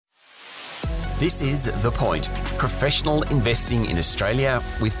This is The Point, professional investing in Australia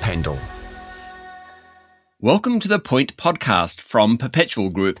with Pendal. Welcome to The Point podcast from Perpetual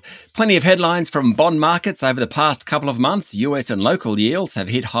Group. Plenty of headlines from bond markets over the past couple of months. US and local yields have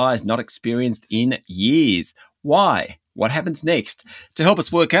hit highs not experienced in years. Why? What happens next? To help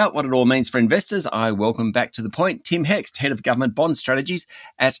us work out what it all means for investors, I welcome back to The Point Tim Hext, Head of Government Bond Strategies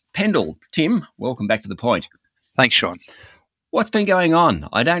at Pendal. Tim, welcome back to The Point. Thanks, Sean. What's been going on?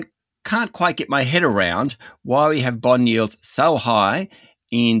 Can't quite get my head around why we have bond yields so high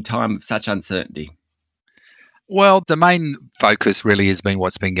in time of such uncertainty. Well, the main focus really has been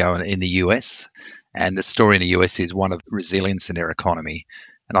what's been going in the US. And the story in the US is one of resilience in their economy.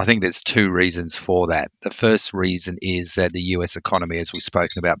 And I think there's two reasons for that. The first reason is that the US economy, as we've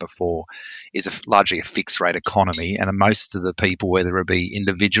spoken about before, is largely a fixed rate economy. And most of the people, whether it be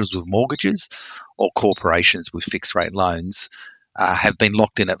individuals with mortgages or corporations with fixed rate loans, have been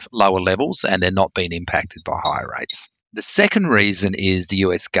locked in at lower levels and they're not being impacted by higher rates. The second reason is the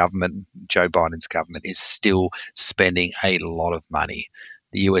US government, Joe Biden's government, is still spending a lot of money.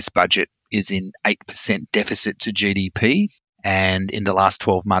 The US budget is in 8% deficit to GDP, and in the last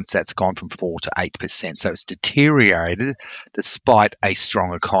 12 months, that's gone from 4 to 8%. So it's deteriorated despite a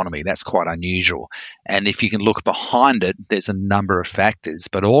strong economy. That's quite unusual. And if you can look behind it, there's a number of factors,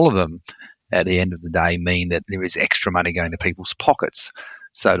 but all of them at the end of the day mean that there is extra money going to people's pockets.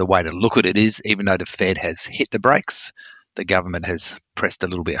 So the way to look at it is, even though the Fed has hit the brakes, the government has pressed a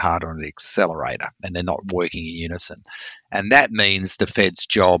little bit harder on the accelerator, and they're not working in unison. And that means the Fed's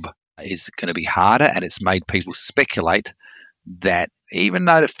job is going to be harder, and it's made people speculate that even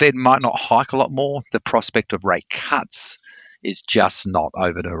though the Fed might not hike a lot more, the prospect of rate cuts is just not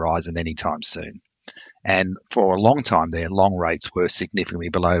over the horizon anytime soon. And for a long time there, long rates were significantly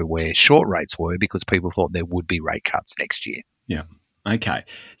below where short rates were because people thought there would be rate cuts next year. Yeah. Okay.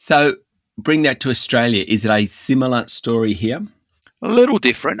 So bring that to Australia. Is it a similar story here? A little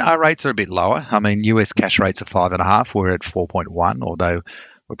different. Our rates are a bit lower. I mean, US cash rates are 5.5. We're at 4.1, although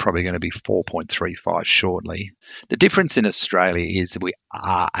we're probably going to be 4.35 shortly. The difference in Australia is that we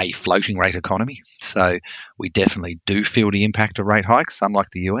are a floating rate economy. So we definitely do feel the impact of rate hikes, unlike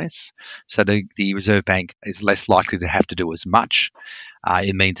the US. So the Reserve Bank is less likely to have to do as much.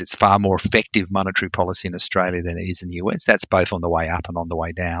 It means it's far more effective monetary policy in Australia than it is in the US. That's both on the way up and on the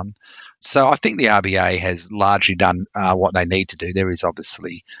way down. So I think the RBA has largely done what they need to do. There is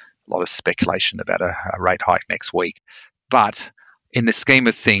obviously a lot of speculation about a rate hike next week. But in the scheme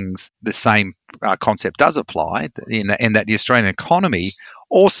of things, the same concept does apply in that the Australian economy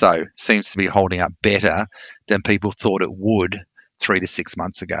also seems to be holding up better than people thought it would 3 to 6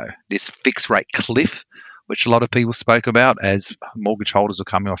 months ago. This fixed rate cliff, which a lot of people spoke about as mortgage holders are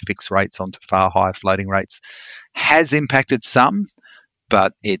coming off fixed rates onto far higher floating rates, has impacted some,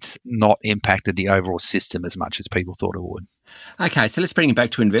 but it's not impacted the overall system as much as people thought it would. Okay, so let's bring it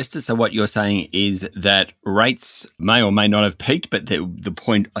back to investors. So what you're saying is that rates may or may not have peaked, but the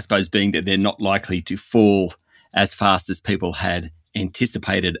point, I suppose, being that they're not likely to fall as fast as people had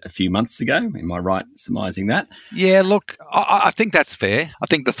anticipated a few months ago. Am I right in surmising that? Yeah, look, I think that's fair. I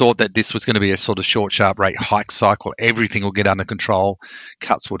think the thought that this was going to be a sort of short, sharp rate hike cycle, everything will get under control,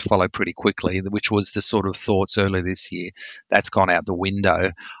 cuts would follow pretty quickly, which was the sort of thoughts earlier this year. That's gone out the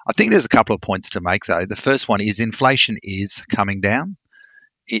window. I think there's a couple of points to make, though. The first one is inflation is coming down.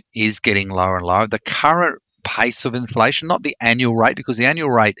 It is getting lower and lower. The current pace of inflation, not the annual rate, because the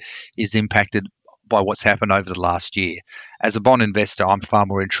annual rate is impacted by what's happened over the last year. As a bond investor, I'm far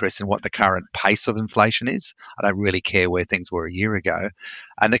more interested in what the current pace of inflation is. I don't really care where things were a year ago.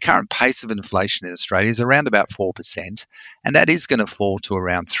 And the current pace of inflation in Australia is around about 4%, and that is going to fall to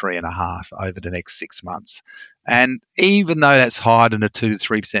around 3.5% over the next 6 months. And even though that's higher than the 2 to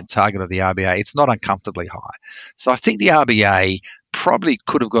 3% target of the RBA, it's not uncomfortably high. So I think the RBA probably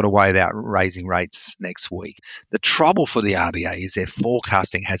could have got away without raising rates next week. The trouble for the RBA is their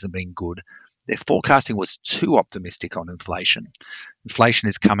forecasting hasn't been good. Their forecasting was too optimistic on inflation. Inflation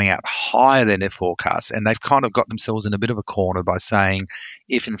is coming out higher than their forecast, and they've kind of got themselves in a bit of a corner by saying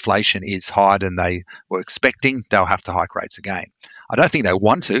if inflation is higher than they were expecting, they'll have to hike rates again. I don't think they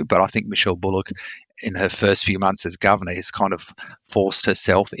want to, but I think Michelle Bullock, in her first few months as governor, has kind of forced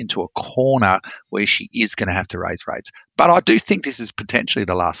herself into a corner where she is going to have to raise rates. But I do think this is potentially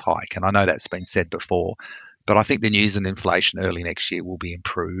the last hike, and I know that's been said before. But I think the news on inflation early next year will be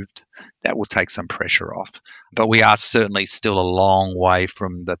improved. That will take some pressure off. But we are certainly still a long way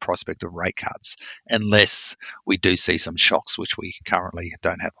from the prospect of rate cuts, unless we do see some shocks, which we currently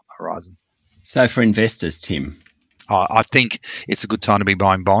don't have on the horizon. So for investors, Tim, I think it's a good time to be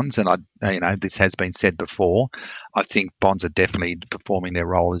buying bonds, and this has been said before. I think bonds are definitely performing their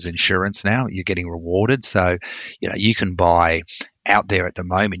role as insurance now. You're getting rewarded, so you can buy out there at the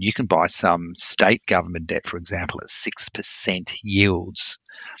moment. You can buy some state government debt, for example, at 6% yields.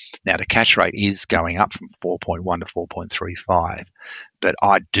 Now the cash rate is going up from 4.1 to 4.35, but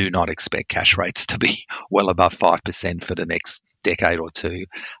I do not expect cash rates to be well above 5% for the next decade or two.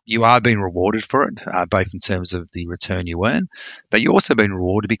 You are being rewarded for it, both in terms of the return you earn, but you're also being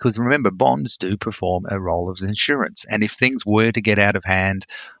rewarded because, remember, bonds do perform a role as insurance. And if things were to get out of hand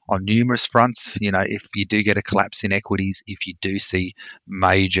on numerous fronts, if you do get a collapse in equities, if you do see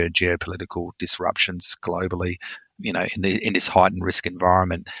major geopolitical disruptions globally, in this heightened risk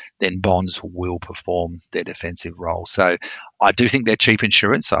environment, then bonds will perform their defensive role. So I do think they're cheap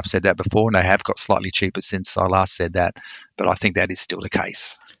insurance. I've said that before, and they have got slightly cheaper since I last said that, but I think that is still the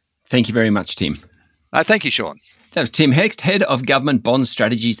case. Thank you very much, Tim. Thank you, Sean. That was Tim Hext, Head of Government Bond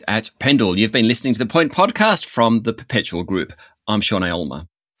Strategies at Pendal. You've been listening to the Point podcast from the Perpetual Group. I'm Sean Aylmer.